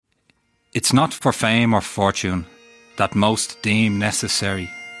It's not for fame or fortune that most deem necessary.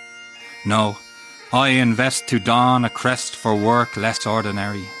 No, I invest to don a crest for work less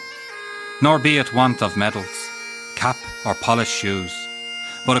ordinary. Nor be it want of medals, cap or polished shoes,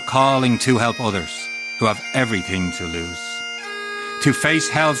 but a calling to help others who have everything to lose. To face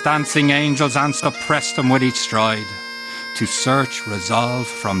hell's dancing angels and suppress them with each stride. To search resolve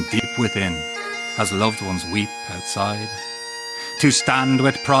from deep within as loved ones weep outside. To stand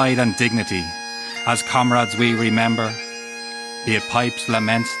with pride and dignity as comrades we remember, be it pipes'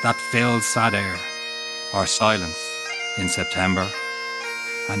 lament that fills sad air or silence in September.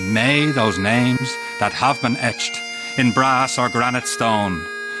 And may those names that have been etched in brass or granite stone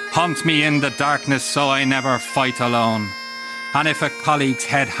haunt me in the darkness so I never fight alone. And if a colleague's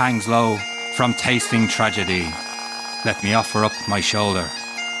head hangs low from tasting tragedy, let me offer up my shoulder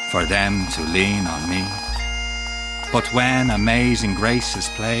for them to lean on me. But when Amazing Grace is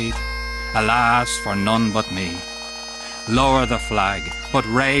played, alas for none but me. Lower the flag, but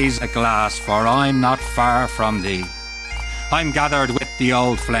raise a glass, for I'm not far from thee. I'm gathered with the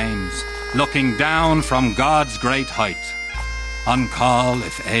old flames, looking down from God's great height, on call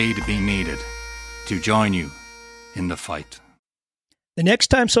if aid be needed, to join you in the fight. The next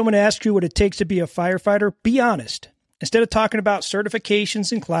time someone asks you what it takes to be a firefighter, be honest. Instead of talking about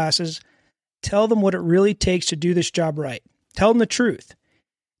certifications and classes, tell them what it really takes to do this job right. Tell them the truth.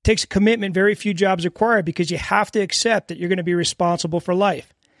 It takes a commitment very few jobs require because you have to accept that you're going to be responsible for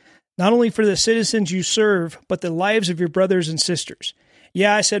life. Not only for the citizens you serve, but the lives of your brothers and sisters.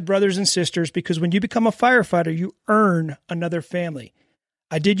 Yeah, I said brothers and sisters because when you become a firefighter, you earn another family.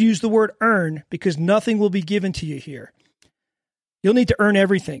 I did use the word earn because nothing will be given to you here. You'll need to earn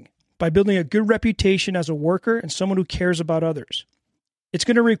everything by building a good reputation as a worker and someone who cares about others. It's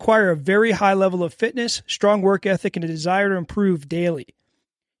going to require a very high level of fitness, strong work ethic, and a desire to improve daily.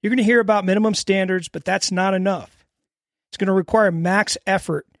 You're going to hear about minimum standards, but that's not enough. It's going to require max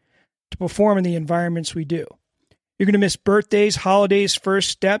effort to perform in the environments we do. You're going to miss birthdays, holidays, first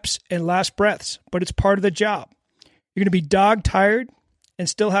steps, and last breaths, but it's part of the job. You're going to be dog-tired and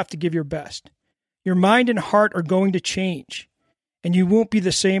still have to give your best. Your mind and heart are going to change, and you won't be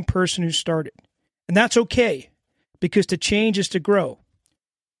the same person who started. And that's okay, because to change is to grow.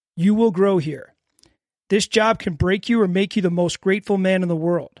 You will grow here. This job can break you or make you the most grateful man in the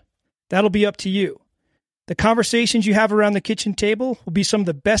world. That'll be up to you. The conversations you have around the kitchen table will be some of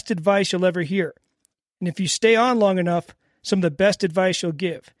the best advice you'll ever hear. And if you stay on long enough, some of the best advice you'll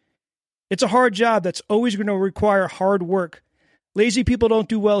give. It's a hard job that's always going to require hard work. Lazy people don't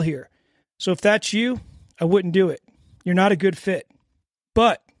do well here. So if that's you, I wouldn't do it. You're not a good fit.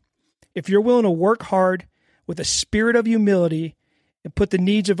 But if you're willing to work hard with a spirit of humility and put the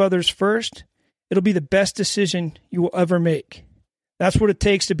needs of others first, it'll be the best decision you will ever make. That's what it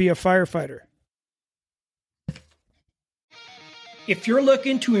takes to be a firefighter. If you're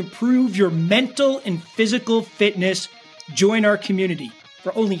looking to improve your mental and physical fitness, join our community.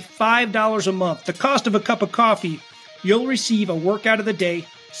 For only $5 a month, the cost of a cup of coffee, you'll receive a workout of the day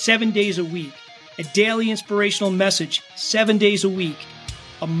 7 days a week, a daily inspirational message 7 days a week,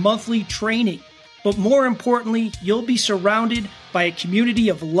 a monthly training. But more importantly, you'll be surrounded by a community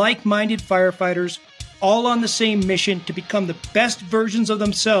of like-minded firefighters, all on the same mission to become the best versions of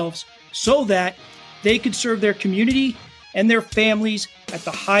themselves so that they could serve their community and their families at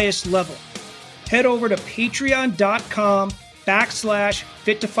the highest level. Head over to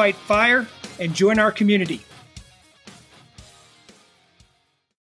patreon.com/fit2fightfire and join our community.